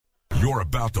You're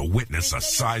about to witness a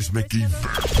seismic event.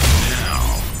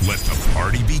 Now, let the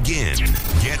party begin.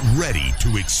 Get ready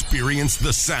to experience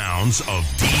the sounds of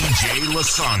DJ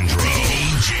Lissandro.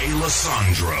 DJ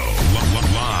Lissandro.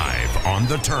 Live on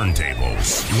the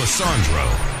turntables. Lissandro,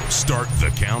 start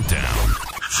the countdown.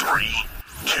 3,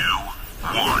 2,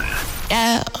 1.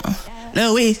 Yeah,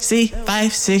 Louis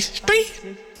 563.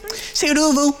 She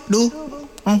do voodoo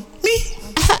on me.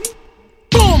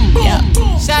 Boom, yeah,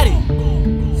 shot it.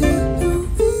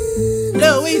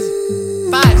 Louis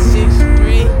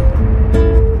 563.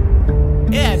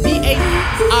 Yeah,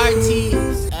 BARTERA.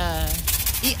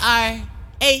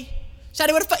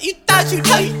 Shawty, what the fuck you thought you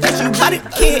bought it,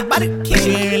 kid.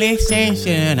 You ain't really saying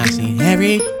shit, I seen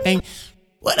everything.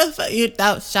 What the fuck you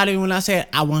thought, shawty, when I said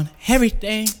I want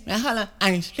everything? Man, holla,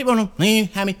 I ain't sleep on them, lean,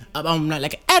 had me up on night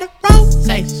like an Adderall.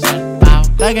 Say shawty, wow,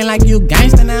 looking like you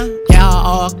gangsta now. Yeah,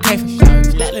 all okay for sure.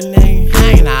 Let the nigga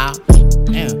hang out.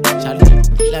 Damn, shawty,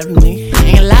 let the nigga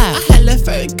hang alive. I had left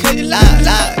her cause you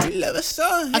loud. You love a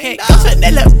song. Okay, go for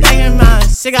that little black in my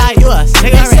cigar, you a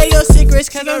cigarette. Say your secrets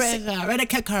cause I'm sick. I already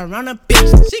kept her around the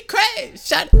bitch. She crazy,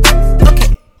 shawty.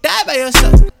 Okay, die by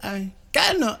yourself. I ain't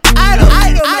got no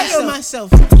idol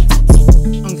myself.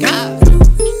 On God.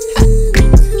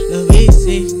 Louis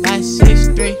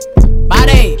 563.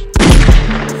 Body.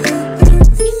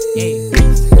 Yeah.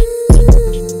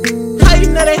 How you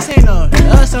know they say no?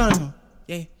 Love song.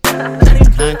 Yeah.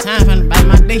 Kind time for by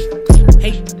my day.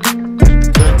 Hey.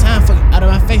 Kind time for out of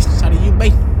my face. Shawty you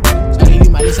bait. Shawty you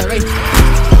my Lisa Ray.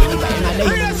 Shawty you biting my day.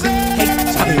 Hey.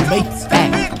 Shawty you bait.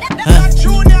 Back.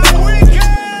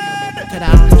 Cause I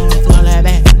don't know if all that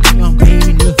back. You don't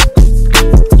baby look.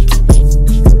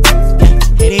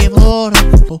 Hey, they hold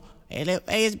up. Hey, that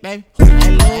face, baby.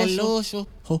 Hello, show.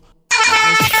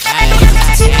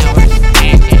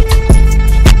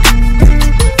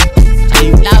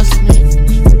 You lost me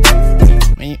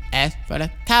when you asked for the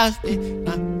couch,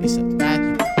 be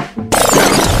surprised.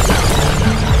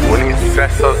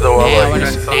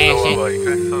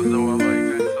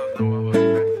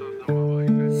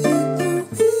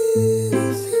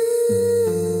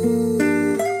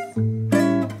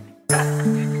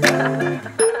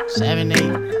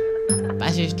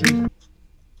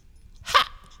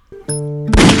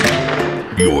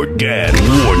 Your dad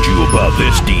warned you about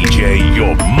this DJ,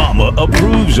 your mama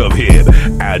approves of him,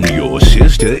 and your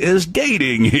sister is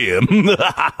dating him. Boom,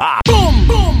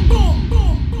 boom, boom,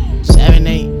 boom.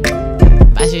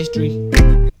 78563.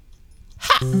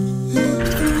 Ha!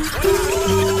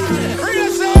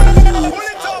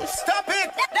 Stop it!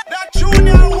 That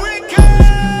junior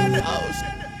wicked! Oh,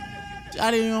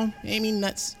 shawty, you know, made me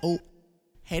nuts. Oh,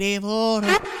 hey, they hold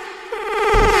up.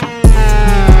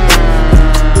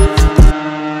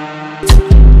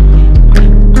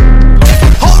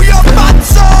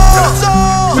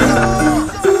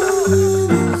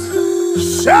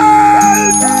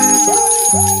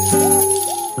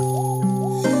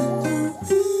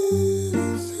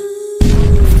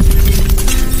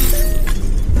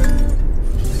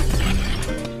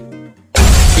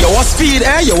 Speed,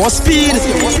 eh? You want speed?